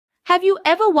Have you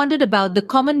ever wondered about the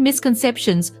common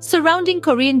misconceptions surrounding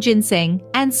Korean ginseng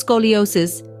and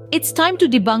scoliosis? It's time to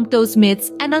debunk those myths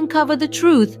and uncover the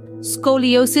truth.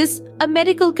 Scoliosis, a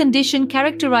medical condition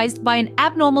characterized by an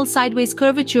abnormal sideways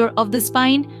curvature of the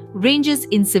spine, ranges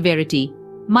in severity.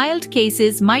 Mild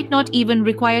cases might not even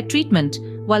require treatment,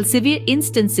 while severe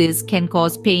instances can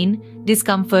cause pain,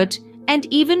 discomfort, and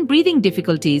even breathing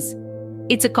difficulties.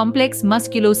 It's a complex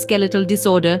musculoskeletal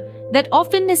disorder that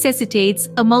often necessitates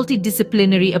a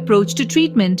multidisciplinary approach to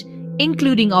treatment,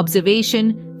 including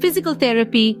observation, physical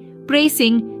therapy,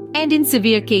 bracing, and in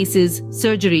severe cases,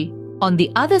 surgery. On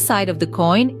the other side of the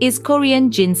coin is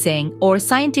Korean ginseng, or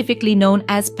scientifically known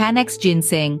as Panax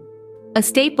ginseng. A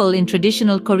staple in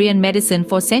traditional Korean medicine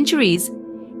for centuries,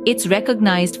 it's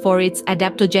recognized for its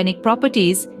adaptogenic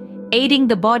properties, aiding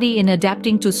the body in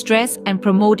adapting to stress and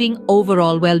promoting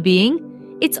overall well-being.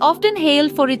 It's often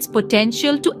hailed for its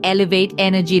potential to elevate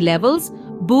energy levels,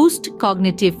 boost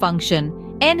cognitive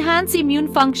function, enhance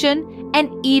immune function,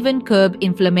 and even curb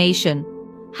inflammation.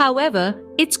 However,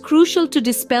 it's crucial to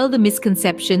dispel the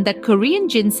misconception that Korean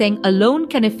ginseng alone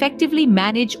can effectively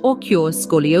manage or cure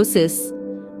scoliosis.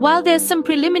 While there's some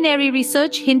preliminary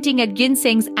research hinting at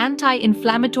ginseng's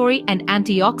anti-inflammatory and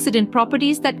antioxidant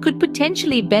properties that could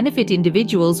potentially benefit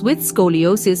individuals with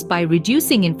scoliosis by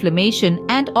reducing inflammation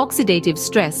and oxidative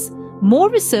stress,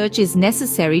 more research is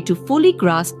necessary to fully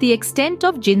grasp the extent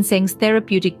of ginseng's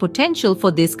therapeutic potential for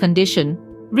this condition.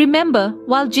 Remember,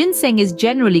 while ginseng is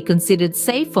generally considered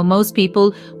safe for most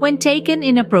people when taken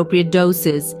in appropriate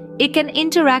doses, it can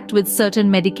interact with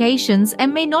certain medications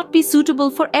and may not be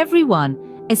suitable for everyone,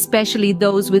 especially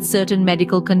those with certain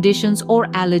medical conditions or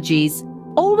allergies.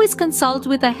 Always consult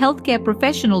with a healthcare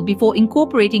professional before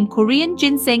incorporating Korean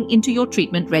ginseng into your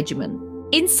treatment regimen.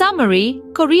 In summary,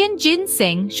 Korean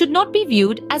ginseng should not be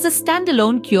viewed as a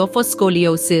standalone cure for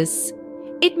scoliosis.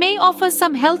 It may offer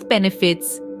some health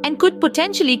benefits and could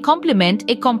potentially complement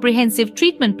a comprehensive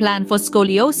treatment plan for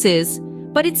scoliosis,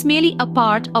 but it's merely a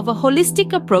part of a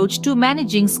holistic approach to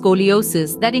managing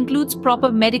scoliosis that includes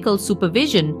proper medical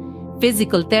supervision,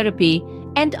 physical therapy,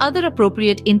 and other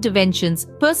appropriate interventions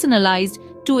personalized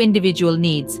to individual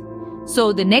needs.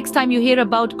 So the next time you hear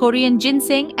about Korean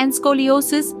ginseng and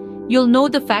scoliosis, you'll know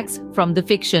the facts from the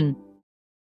fiction.